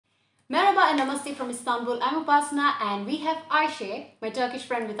Merhaba and namaste from Istanbul. I'm Upasana and we have Ayşe, my Turkish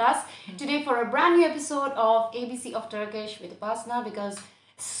friend, with us today for a brand new episode of ABC of Turkish with Upasana, because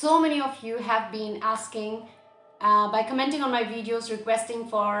so many of you have been asking by commenting on my videos, requesting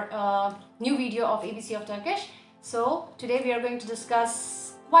for a new video of ABC of Turkish. So today we are going to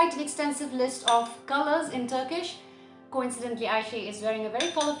discuss quite an extensive list of colors in Turkish. Coincidentally, Ayşe is wearing a very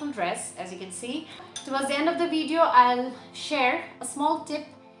colorful dress, as you can see. Towards the end of the video, I'll share a small tip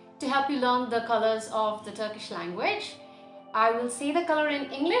to help you learn the colors of the Turkish language. I will say the color in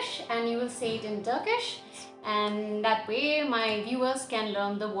English and you will say it in Turkish, and that way my viewers can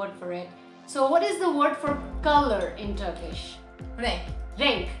learn the word for it. So what is the word for color in Turkish? Renk.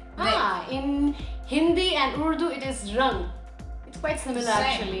 Renk. In Hindi and Urdu it is rang. It's quite similar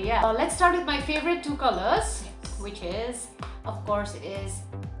actually, yeah. Let's start with my favorite two colors, which is, of course, it is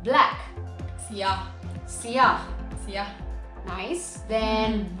black. Siyah. Siyah. Siyah. Nice.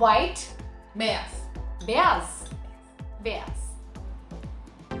 Then white. Beyaz. Beyaz. Beyaz.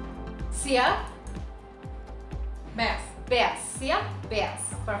 Siyah. Beyaz. Beyaz. Siyah. Beyaz.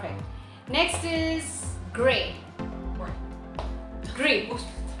 Perfect. Next is gray. Gray.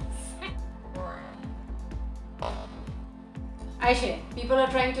 Ayşe, people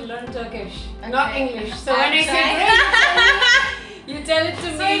are trying to learn Turkish, not English. So when I say gray, you tell it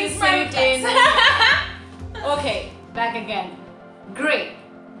to me, say it in. Okay, back again. Gray.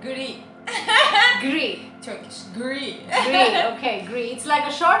 Gri. Gray. Turkish. Gri. Gray. Okay, gray. It's like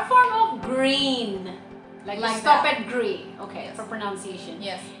a short form of green. Like stop at gray. Okay, yes. For pronunciation.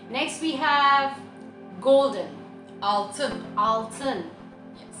 Yes. Next we have golden. Altın. Altın.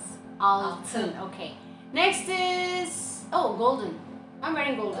 Yes. Altın. Okay. Next is golden. I'm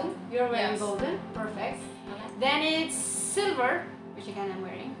wearing golden. You're wearing golden. Perfect. Okay. Then it's silver, which again I'm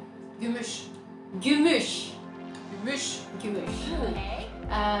wearing. Gümüş. Gümüş. Gümüş. Gümüş. Okay.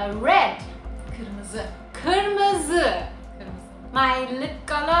 Red. Kırmızı. Kırmızı. Kırmızı. My lip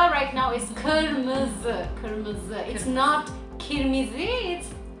color right now is kırmızı. Kırmızı. It's not kirmizi, it's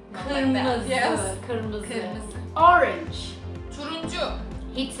kırmızı. Yes. Kırmızı. Kırmızı. Orange. Turuncu.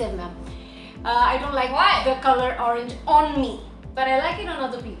 Hiç sevmem. I don't like the color orange on me, but I like it on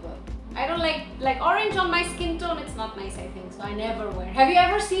other people. I don't like orange on my skin tone. It's not nice, I think, so I never wear. Have you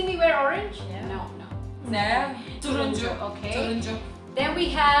ever seen me wear orange? Yeah. No. Ne? Turuncu. Okay. Turuncu. Then we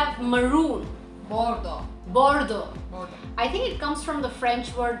have maroon. Bordo. Bordeaux. Bordo. I think it comes from the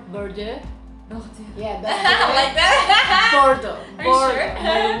French word Bordeaux. Bordo. Yeah, Like that? Bordeaux. Are you Bordeaux. sure?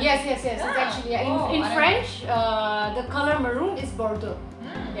 Maroon. Yes. It's actually in French. The color maroon is Bordeaux.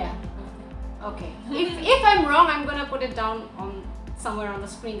 Yeah. Okay. If I'm wrong, I'm gonna put it down on somewhere on the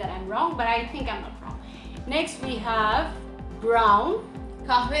screen that I'm wrong, but I think I'm not wrong. Next we have brown.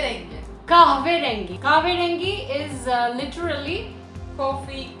 Kahverengi. Kahverengi. Kahverengi is literally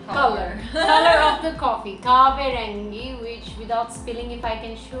Coffee color. Color of the coffee. Kahverengi, which without spilling, if I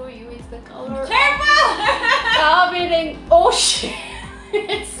can show you, is the color. Careful! Kahverengi. Oh shit!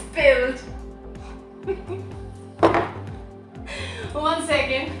 It spilled. 1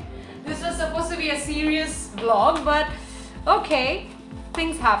 second. This was supposed to be a serious vlog, but okay,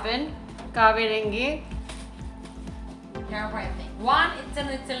 things happen. Kahverengi. Everything. One, it's a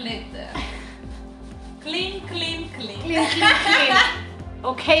little. Clean. Clean.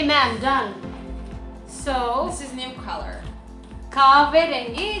 Okay, ma'am, done. So This is new color.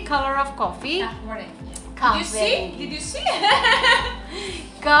 kahverengi, color of coffee. Kahverengi. Did you see?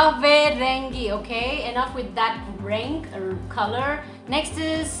 Kahverengi. Okay, enough with that rank or color. Next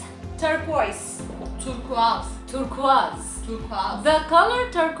is turquoise. Turquoise. Turquoise. Turquoise. The color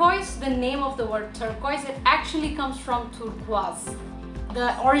turquoise, the name of the word turquoise, it actually comes from turquoise.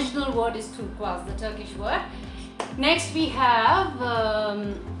 The original word is turquoise, the Turkish word. Next we have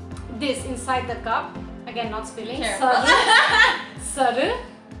this inside the cup. Again, not spilling. Sarı. Sarı.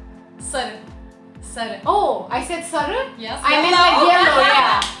 Sarı. Sarı. Oh, I said sarı? Yes. I meant like yellow,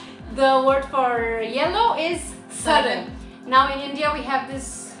 yeah. The word for yellow is sarı. Now in India we have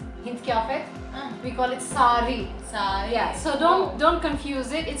this Hint kıyafet. We call it sari. Sari. Yeah, so don't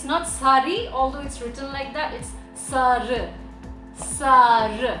confuse it. It's not sari, although it's written like that. It's sarı.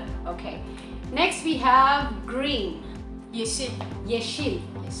 Sarı. Okay. Next we have green. Yeşil. Yeşil.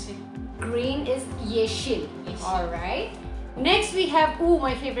 Yeşil. Green is yeşil. Yeşil. All right. Next we have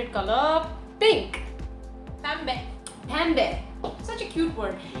my favorite color, pink. Pembe. Pembe. Such a cute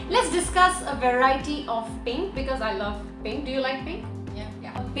word. Let's discuss a variety of pink because I love pink. Do you like pink?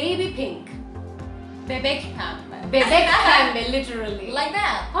 Yeah. Baby pink. Bebek pembe. Bebek pembe, literally. Like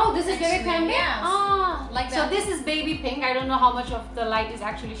that. Oh, this is bebek pembe? Yes. Ah, like that. So this is baby pink. I don't know how much of the light is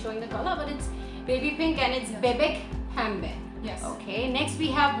actually showing the color, but it's baby pink and it's bebek pembe. Yes. Okay, next we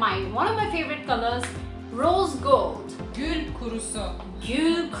have one of my favorite colors, rose gold. Gül kurusu.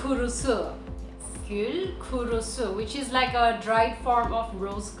 Gül kurusu. Gül kurusu, which is like a dried form of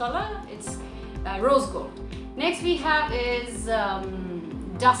rose color. It's rose gold. Next we have is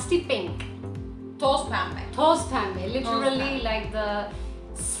dusty pink. Toz pembe. Toz pembe, literally pembe. like the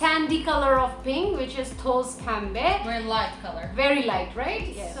sandy color of pink, which is toz pembe. Very light color. Very light, right?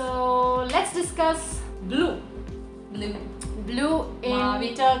 Yes. So let's discuss blue. Blue. Blue in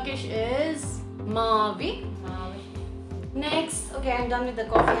Mavi. Turkish is mavi. Mavi. Next, okay, I'm done with the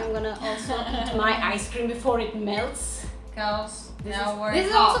coffee. I'm gonna also eat my ice cream before it melts. Chaos. This Now is, we're this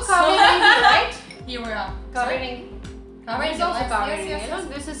is hot. also kahverengi, right? Here we are. Kahverengi. Kahverengi. This is also Yes, kahverengi. yes, yes.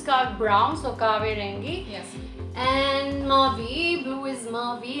 Look, this is brown, so kahverengi. Yes. And mavi, blue is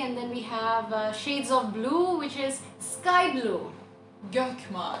mavi, and then we have shades of blue, which is sky blue. Gök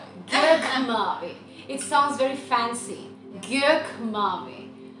mavi. Gök mavi. It sounds very fancy. Gök mavi.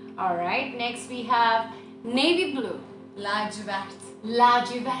 All right. Next we have navy blue. Lacivert.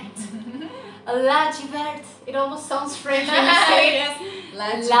 Lacivert. Lacivert. It almost sounds French when you say it. Yes.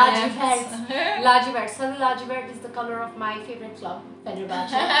 Lacivert. Lacivert. Sarı lacivert is the color of my favorite club,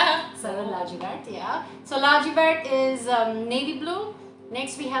 Fenerbahçe. Sarı lacivert, yeah. So lacivert is navy blue.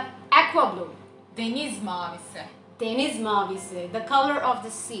 Next we have aqua blue. Deniz mavisi. Deniz mavisi, the color of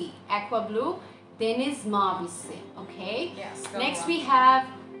the sea. Aqua blue, deniz mavisi. Okay. Yes. go Next on. we have.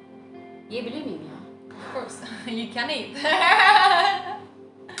 Yiyebilir miyim ya? Of course. You can eat.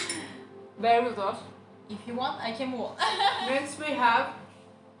 Bear with us. If you want, I can walk. Next we have.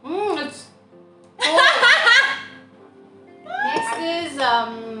 It's. Oh. Next is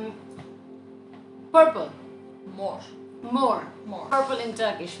purple. More. More. More. Purple in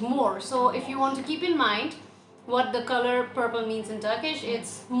Turkish. More. So if you want to keep in mind what the color purple means in Turkish,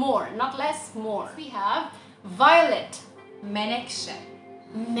 it's more, not less, more. We have violet. Menekşe.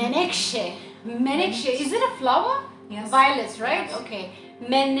 Menekşe. Menekşe. Is it a flower? Yes. Violets, right? Yes. Okay.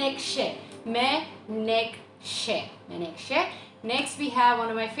 Menekşe. Menekşe. Menekşe. Next we have one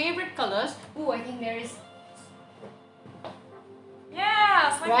of my favorite colors. Ooh, I think there is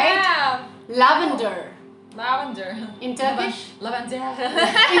Yes, like Right? that. lavender. Lavender. In Turkish? Lavender.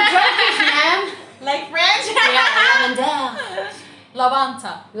 In Turkish, ma'am. Like French? Yeah, lavender.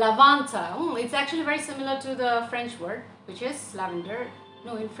 Lavanta. Lavanta. It's actually very similar to the French word, which is lavender.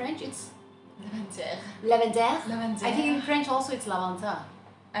 No, in French it's Lavender. lavender. Lavender. I think in French also it's lavanta.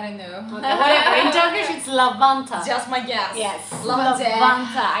 I don't know. Okay, whatever. In Turkish it's lavanta. Just my guess. Yes. Lavender.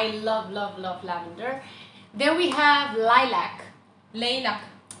 Lavanta. I love lavender. Then we have lilac. Leylak.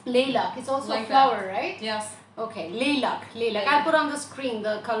 Lilac. It's also Like a flower, right? Yes. Okay, lilac. I'll put on the screen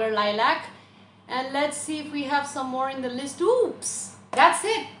the color lilac. And let's see if we have some more in the list. Oops. That's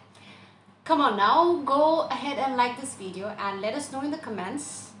it. Come on now, go ahead and like this video and let us know in the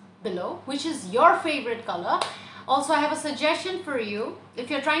comments below which is your favorite color. Also, I have a suggestion for you. If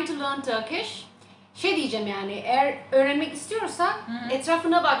you're trying to learn Turkish, şey diyeceğim yani, eğer öğrenmek istiyorsa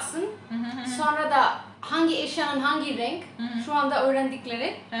etrafına baksın. Sonra da hangi eşyanın hangi renk, şu anda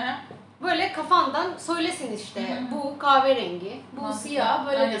öğrendikleri böyle kafandan söylesin işte. Bu kahverengi, bu siyah,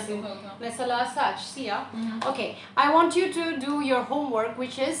 böyle Aynen, desin. doğru. Mesela saç siyah. Okay, I want you to do your homework,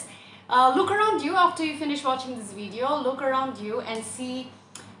 which is look around you after you finish watching this video. Look around you and see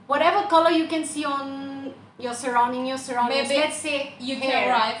whatever color you can see on your surroundings. Maybe Let's say you can hair.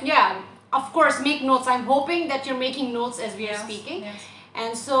 write. Yeah, of course, make notes. I'm hoping that you're making notes as we are Yes, speaking. yes.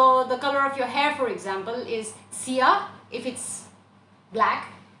 And so the color of your hair, for example, is siyah if it's black,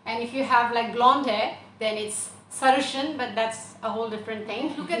 and if you have like blonde hair, then it's sarışın, but that's a whole different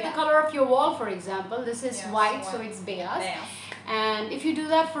thing. Look at the color of your wall, for example. This is Yes, white, so white. it's beyaz. Beyaz. And if you do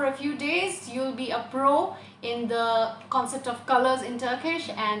that for a few days, you'll be a pro in the concept of colors in Turkish,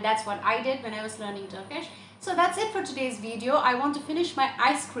 and that's what I did when I was learning Turkish. So that's it for today's video. I want to finish my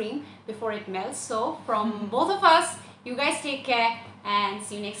ice cream before it melts. So from both of us, you guys take care and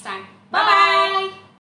see you next time. Bye bye.